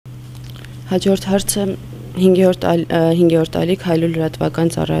Հաջորդ հարցը 5-րդ ալիք հայելու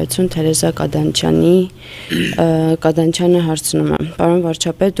լրատվական ծառայություն Թերեզա Կադանչյանը հարցնում է. Պարոն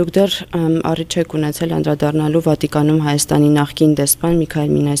վարչապետ, դուք դեռ առիթ չեք ունեցել անդրադառնալու Վատիկանում Հայաստանի նախկին դեսպան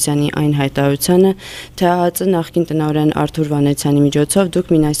Միքայել Մինասյանի այն հայտարարությանը, թե ԱԱԾ նախկին տնօրեն Արթուր Վանեցյանի միջոցով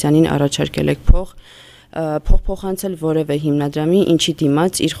դուք Մինասյանին առաջարկել եք փոխանցել որևէ հիմնադրամի, ինչի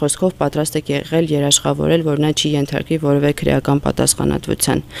դիմաց իր խոսքով պատրաստ եք եղել երաշխավորել, որ նա չի ենթարկվի որևէ քրեական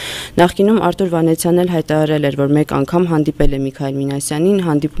պատասխանատվության։ Նախկինում Արթուր Վանեցյանն էլ հայտարարել էր, որ մեկ անգամ հանդիպել է Միքայել Մինասյանին,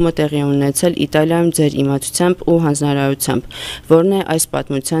 հանդիպումը տեղի ունեցել Իտալիայում ձեր իմացությամբ ու հանձնարարությամբ, որն է այս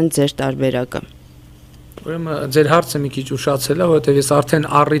պատմության ձեր տարբերակը։ Ուրեմն ձեր հարցը մի քիչ ուշացել է, որովհետև ես արդեն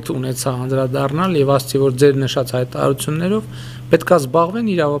առիթ ունեցա անդրադառնալ եւ ասացի, որ ձեր նշած հայտարարություններով պետք է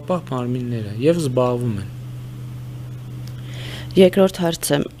զբաղվեն իրավապահ մարմինները եւ զբաղվում են։ Երկրորդ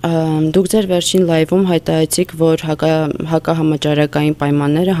հարցը. դուք ձեր վերջին լայվում հայտարարեցիք, որ հակահամաճարակային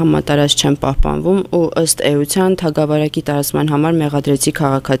պայմանները համատարած չեն պահպանվում ու ըստ էության թագավարակի տարածման համար մեղադրեցիք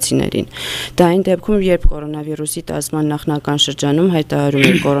քաղաքացիներին։ Դա այն դեպքում, երբ կորոնավիրուսի տարածման նախնական շրջանում հայտարարում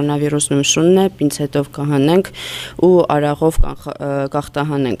եք կորոնավիրուսն ումշունն է, պինցետով կհանենք ու արաղով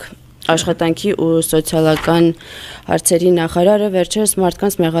կախտահանենք։ Աշխատանքի ու սոցիալական հարցերի նախարարը վերջերս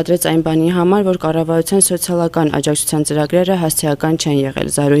մարդկանց մեղադրեց այն բանի համար, որ կառավարության սոցիալական աջակցության ծրագրերը հասցեական չեն եղել։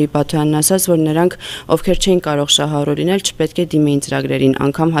 Զարուհի Բաթոյանն ասաց, որ նրանք, ովքեր չէին կարող շահառու լինել, չպետք է դիմեին ծրագրերին,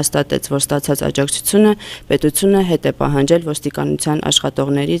 անգամ հաստատեց, որ ստացած աջակցությունը պետությունը հետ է պահանջել ոստիկանության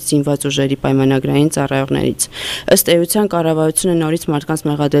աշխատողներից, զինված ուժերի պայմանագրային ծառայողներից։ Ըստ էության կառավարությունը նորից մարդկանց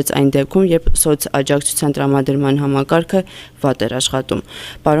մեղադրեց այն դեպքում, երբ սոցաջակցության տրամադրման համակարգը վատ էր աշխատում։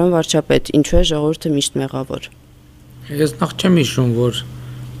 Պարոն վարչապետ, ինչու է ժողովուրդը միշտ մեղավոր։ Ես նախ չեմ հիշում,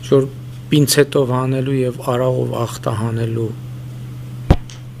 որ պինցետով հանելու եւ արաղով ախտահանելու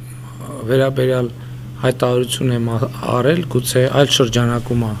վերաբերյալ հայտարարություն եմ արել, գուցե այլ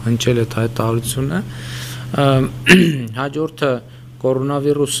շրջանակում հնչել այդ հայտարարությունը։ Հաջորդը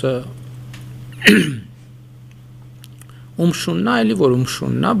կորոնավիրուսը ումշունն է, էլի որ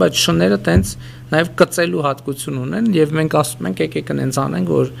ումշունն է, բայց շները տենց նաև կծելու հատկություն ունեն եւ մենք ասում ենք եկեք այնց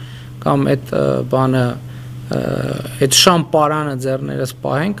անենք, որ կամ այդ բանը այդ շամպարանը ձեռներս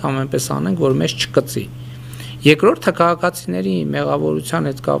պահենք, կամ այնպես անենք, որ մեզ չկծի։ Երկրորդը քաղաքացիների մեղավորության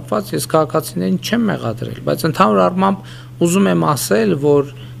հետ կապված, ես քաղաքացիներին չեմ մեղադրել, բայց ընդհանուր առմամբ ուզում եմ ասել,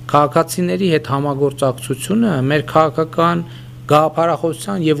 որ քաղաքացիների հետ համագործակցությունը մեր քաղաքական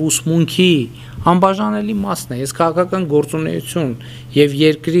գաղափարախոսության եւ ուսմունքի անբաժանելի մասն է։ Ես քաղաքական գործունեություն եւ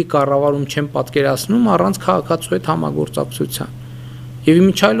երկրի կառավարում չեմ պատկերացնում առանց քաղաքացու հետ համագործակցության։ Եվ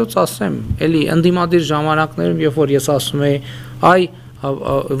իմիջայլոց ասեմ, էլի ընդդիմադիր ժամանակներում, երբ որ ես ասում եի,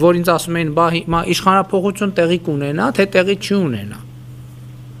 որ ինձ ասում էին, բա իշխանափոխություն տեղի կունենա, թե տեղի չի ունենա։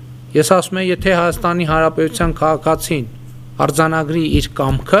 Ես ասում եի, եթե Հայաստանի Հանրապետության քաղաքացին արձանագրի իր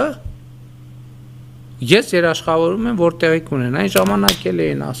կամքը, ես երաշխավորում եմ, որ տեղի կունենա։ Այն ժամանակ էլ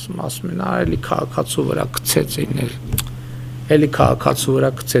էին ասում են, էլի քաղաքացու վրա գցեցին, էլի քաղաքացու վրա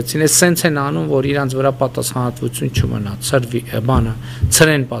գցեցին, այս սենց են անում, որ իրանց վրա պատասխանատվություն չմնա,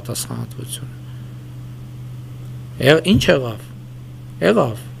 ցրեն պատասխանատվությունը։ Ինչ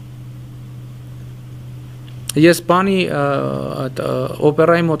եղավ։ Ես բանի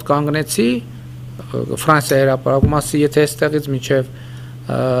օպերայի մոտ կանգնեցի, Ֆրանսիա հրապարակում, ասի, եթե այստեղից մինչև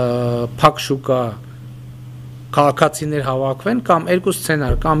փակ շուկա քաղաքացիներ հավաքվեն, կամ երկու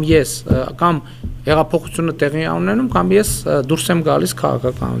սցենար, կամ ես, կամ հեղափոխությունը տեղի ունենում, կամ ես դուրս եմ գալիս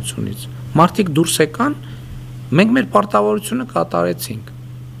քաղաքականությունից։ Մարդիկ դուրս եկան, մենք մեր պարտավորությունը կատարեցինք։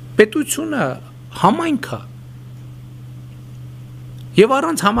 Պետությունը համայնք է։ Եվ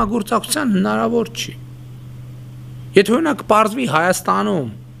առանց համագործակցության հնարավոր չի։ Եթե օրինակ պարզվի Հայաստանում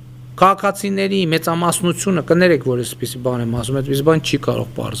քաղաքացիների մեծամասնությունը, կներեք, որ այսպիսի բան եմ ասում, այդպես բան չի կարող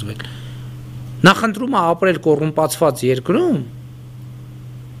պարզվել։ Նախընտրում է ապրել կոռումպացված երկրում,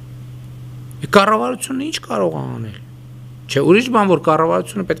 կառավարությունը ինչ կարող է անել։ Չէ, ուրիշ բան, որ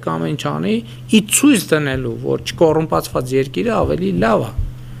կառավարությունը պետք է ամեն ինչ անի, ի ցույց դնելու, որ չկոռումպացված երկիրը ավելի լավ է։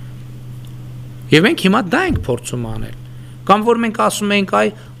 Եվ մենք հիմա դա ենք փորձում անել։ Կամ որ մենք ասում ենք,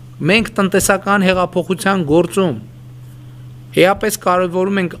 մենք տնտեսական հեղափոխության գործում էապես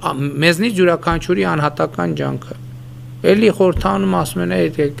կարևորում ենք մեզնից յուրաքանչյուրի անհատական ջանքը։ Էլի խորհրդանում ասում են,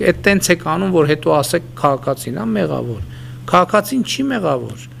 այդ տենց եք անում, որ հետո ասեք քաղաքացին է մեղավոր։ Քաղաքացին չի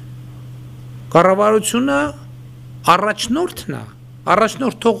մեղավոր։ Կառավարությունը առաջնորդն է,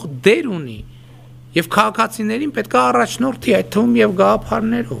 առաջնորդող դեր ունի, եւ քաղաքացիներին պետք է առաջնորդի, այդ թվում եւ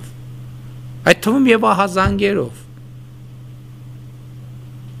գաղափարներով, այդ թվում եւ ահազանգերով։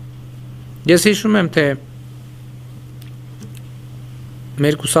 Ես հիշում եմ, թե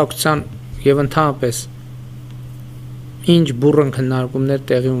մեր կուսակցության եւ ընդհանրապես ինչ բուրըն քննարկումներ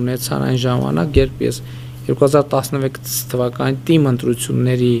տեղի ունեցան այն ժամանակ, երբ ես 2016 թվականի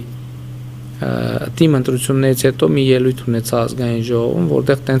թիմ ընտրություններից հետո մի ելույթ ունեցա ազգային ժողովում,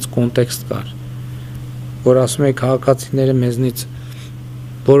 որտեղ տենց կոնտեքստ կար, որ ասում է քաղաքացիները մեզնից,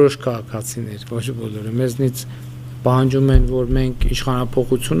 որոշ քաղաքացիներ, ոչ բոլորը, մեզնից պահանջում են, որ մենք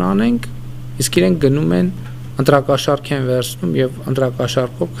իշխանափոխություն անենք, իսկ իրենք գնում են ընտրակաշարք են վերցնում եւ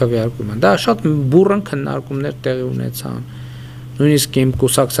ընտրակաշարքով քվեարկում են։ Դա շատ բուրըն քննարկումներ տեղի ունեցան։ Նույնիսկ իմ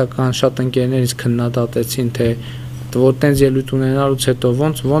կուսակցական շատ ընկերներից քննադատեցին, թե որ տենց ելույթ ունենալուց հետո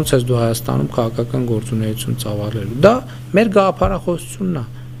ոնց ես դու Հայաստանում քաղաքական գործունեություն ծավալելու։ Դա մեր գաղափարախոսությունն է։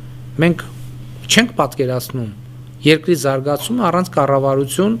 Մենք չենք պատկերացնում երկրի զարգացումը առանց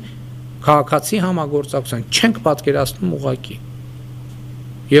կառավարություն քաղաքացի համագործակցության, չենք պատկերացնում ուղղակի։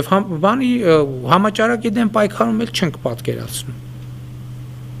 Եվ բանի համաճարակի դեմ պայքարում էլ չենք պատկերացնում։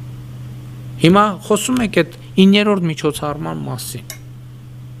 Հիմա խոսում ենք այդ 9-րդ միջոցառման մասին։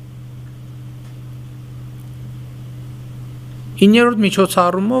 9-րդ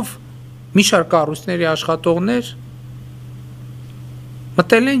միջոցառումով մի շարք կառույցների աշխատողներ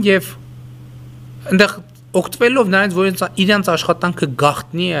մտել են եւ այնտեղ օգտվելով նրանց, որ իրենց աշխատանքը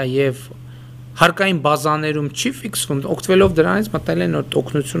գաղտնի է եւ հարկային բազաներում չի ֆիքսվում, օգտվելով դրանից մտել են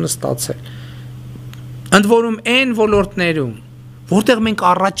օգնությունը ստացել։ Ընդ որում այն ոլորտներում, որտեղ մենք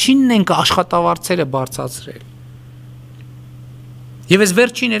առաջինն ենք աշխատավարձերը բարձրացրել։ Եվ այս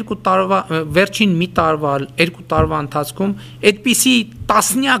վերջին մի տարվա, 2 տարվա ընթացքում այդպիսի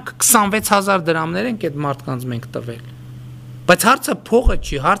տասնյակ 26,000 դրամներ ենք այդ մարդկանց մենք տվել։ Բայց հարցը փողը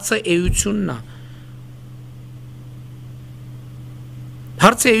չի, հարցը էությունն է։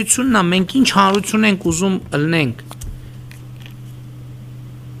 Հարցը էությունն է, մենք ինչ հանրություն ենք ուզում ըլնենք։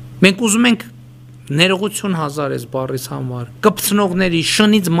 Մենք ուզում ենք ներողություն հազար այս բառից համար, կպցնողների,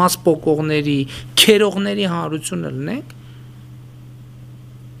 շնից մաս պոկողների, քերողների հանրություն ըլնենք,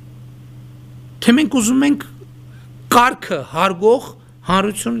 թե մենք ուզում ենք կարգը հարգող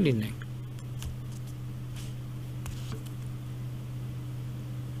հանրություն լինենք։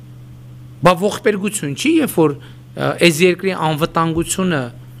 Բա ողբերգություն չի, երբ որ այս երկրի անվտանգությունը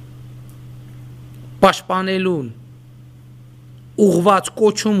պաշտպանելուն ուղված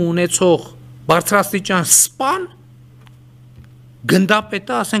կոչում ունեցող բարձրաստիճան սպան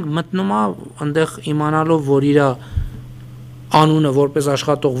գնդապետը, ասենք, մտնում է այնտեղ իմանալով, որ իր անունը որպես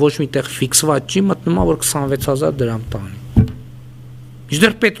աշխատող ոչ միտեղ ֆիքսված չի, մտնում է, որ 26,000 դրամ տանի։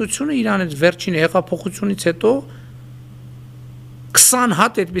 Իդեր պետությունը իրան այդ վերջին հեղափոխությունից հետո 20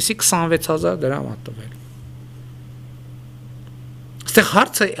 հատ այդպիսի 26,000 դրամ է տվել։ Այստեղ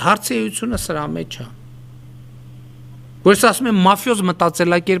հարցը էությունը սրա մեջ է։ Որ ես ասում եմ մաֆիոզ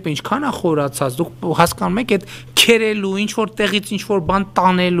մտածելակերպը ինչքան է խորացած, դուք հասկանում եք այդ քերելու, ինչ որ տեղից ինչ որ բան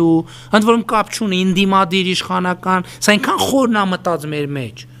տանելու, ընդ որում կապ չունի ինդիմադիր իշխանական, սա այնքան խորն է մտած մեր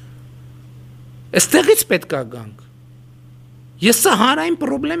մեջ։ Այստեղից պետք է գանք։ Ես սա հանրային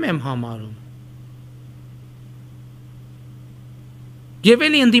խնդրեմ եմ համարում։ Եվ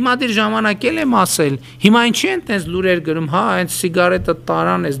էլի ընդդիմադիր ժամանակ էլ եմ ասել, հիմա ինչի են տենց լուրեր գրում, հա, այնց սիգարետը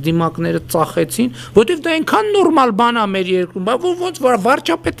տարան, այս դիմակները ծախեցին, որտեվ դա այնքան նորմալ բան է մեր երկրում, ոնց որ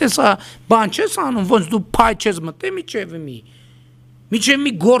վարչապետ է սա բան չես անում, ոնց դու փայ չես մտե միջև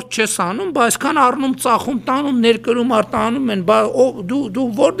մի գործ չես անում, բա այսքան առնում, ծախում, տանում, ներկրում, արտահանում են, բա դու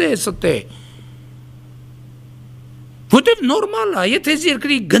որտե ես տե։ Որտեվ նորմալ է, եթե այս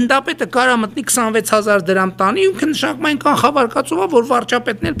երկրի գնդապետը կարա մտնի 26,000 դրամ տանի, ինքը նշանակում է այնքան խավարկածով է, որ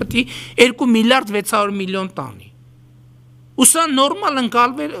վարչապետն էլ պետք է 2 միլիարդ 600 միլիոն տանի։ Ու սա նորմալ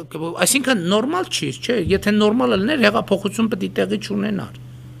ընկալվել, այսինքն նորմալ չի, չէ, եթե նորմալ լիներ, հեղափոխություն պետք է տեղի չունենար։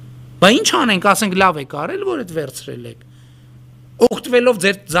 Բա ինչ անենք, ասենք լավ եք արել, որ այդ վերցրել եք։ Օգտվելով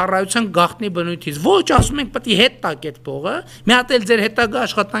ձեր ծառայության գաղտնի բնույթից, ոչ, ասում ենք պետք է հետ տակ այդ փողը, մի հատ էլ ձեր հետագա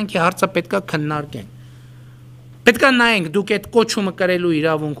աշխատանքի հարցը պետք է քննարկենք։ Պետք է նայենք, դուք այդ կոչումը կրելու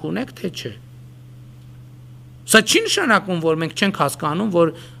իրավունք ունեք, թե չէ։ Սա չի նշանակում, որ մենք չենք հասկանում,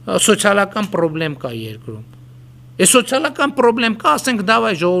 որ սոցիալական խնդրեմ կա երկրում։ Այս սոցիալական խնդրեմ կա, ասենք,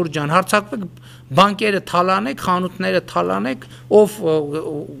 դավայ ժողովուրդ ջան, հարձակվեք, բանկերը թալանեք, խանութները թալանեք, ով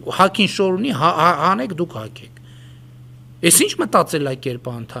հակին շոր ունի, հանեք, դուք հակեք։ Այս ինչ մտածելակերպ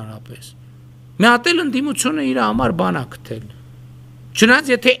է ընդհանրապես։ Մի հատ էլ ընդդիմությունը իր համար բան է գտել։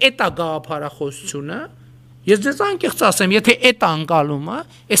 Չնայած եթե էդ է գաղափարախոսությունը, ես ձեզ անկեղծ ասեմ, եթե էդ է ընկալումը,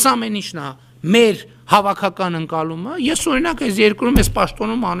 այս ամեն ինչն է մեր հավաքական ընկալումը, ես օրինակ այս երկրում այս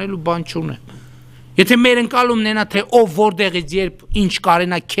պաշտոնում անելու բան չունեմ։ Եթե մեր ընկալումն այնա, թե ով որտեղից երբ ինչ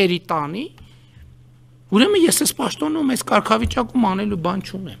կարենա քերի տանի, ուրեմն ես այս պաշտոնում այս կարգավիճակում անելու բան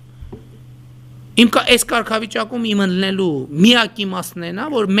չունեմ։ Այս կարգավիճակում իմ ընկնելու միակ իմաստն է նա,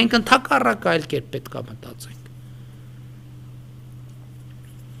 որ մենք ընդհակառակ այլ կերպ պետք է մտածենք։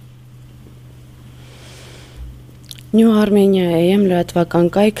 Նյու Արմենիա AM լրատվական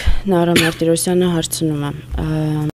կայք Նարա Մարտիրոսյանը հարցնում է